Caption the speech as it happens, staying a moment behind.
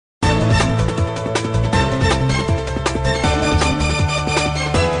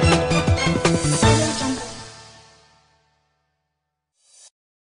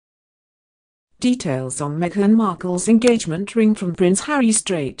Details on Meghan Markle's engagement ring from Prince Harry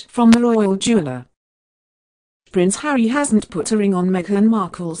straight from the royal jeweler. Prince Harry hasn't put a ring on Meghan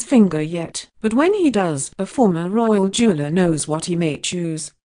Markle's finger yet, but when he does, a former royal jeweler knows what he may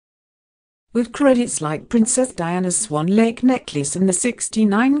choose. With credits like Princess Diana's Swan Lake necklace and the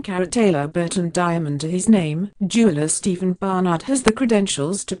 69-carat Taylor Burton diamond to his name, jeweler Stephen Barnard has the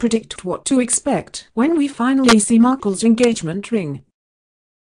credentials to predict what to expect when we finally see Markle's engagement ring.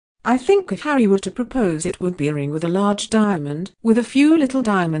 "I think if Harry were to propose, it would be a ring with a large diamond, with a few little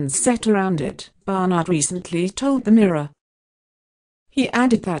diamonds set around it," Barnard recently told the Mirror. He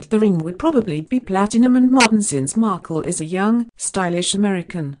added that the ring would probably be platinum and modern since Markle is a young, stylish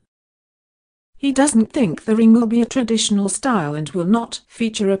American. He doesn't think the ring will be a traditional style and will not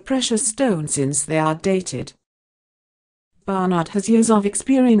feature a precious stone since they are dated. Barnard has years of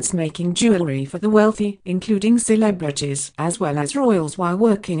experience making jewelry for the wealthy, including celebrities as well as royals, while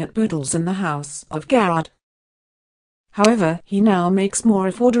working at Boodles and the House of Garrard. However, he now makes more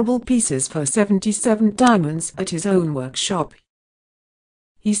affordable pieces for 77 diamonds at his own workshop.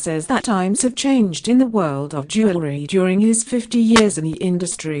 He says that times have changed in the world of jewelry during his 50 years in the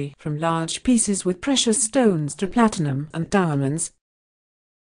industry, from large pieces with precious stones to platinum and diamonds.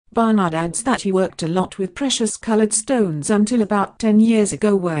 Barnard adds that he worked a lot with precious colored stones until about 10 years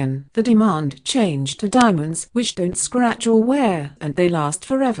ago, when the demand changed to diamonds, which don't scratch or wear and they last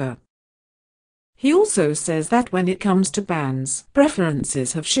forever. He also says that when it comes to bands,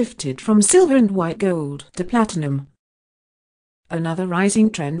 preferences have shifted from silver and white gold to platinum. Another rising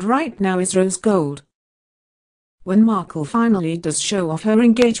trend right now is rose gold. When Markle finally does show off her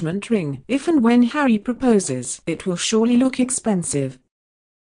engagement ring, if and when Harry proposes, it will surely look expensive.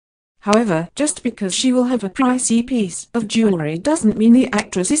 However, just because she will have a pricey piece of jewelry doesn't mean the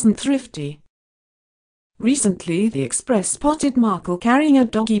actress isn't thrifty. Recently, The Express spotted Markle carrying a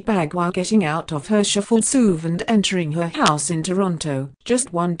doggy bag while getting out of her shuffle SUV and entering her house in Toronto,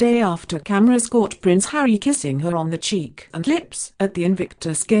 just one day after cameras caught Prince Harry kissing her on the cheek and lips at the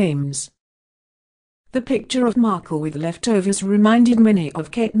Invictus Games. The picture of Markle with leftovers reminded many of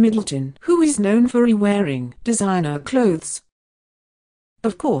Kate Middleton, who is known for wearing designer clothes.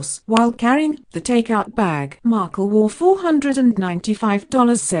 Of course, while carrying the takeout bag, Markle wore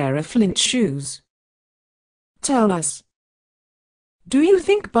 $495 Sarah Flint shoes. Tell us, do you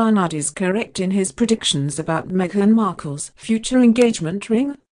think Barnard is correct in his predictions about Meghan Markle's future engagement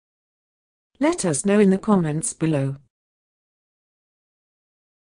ring? Let us know in the comments below.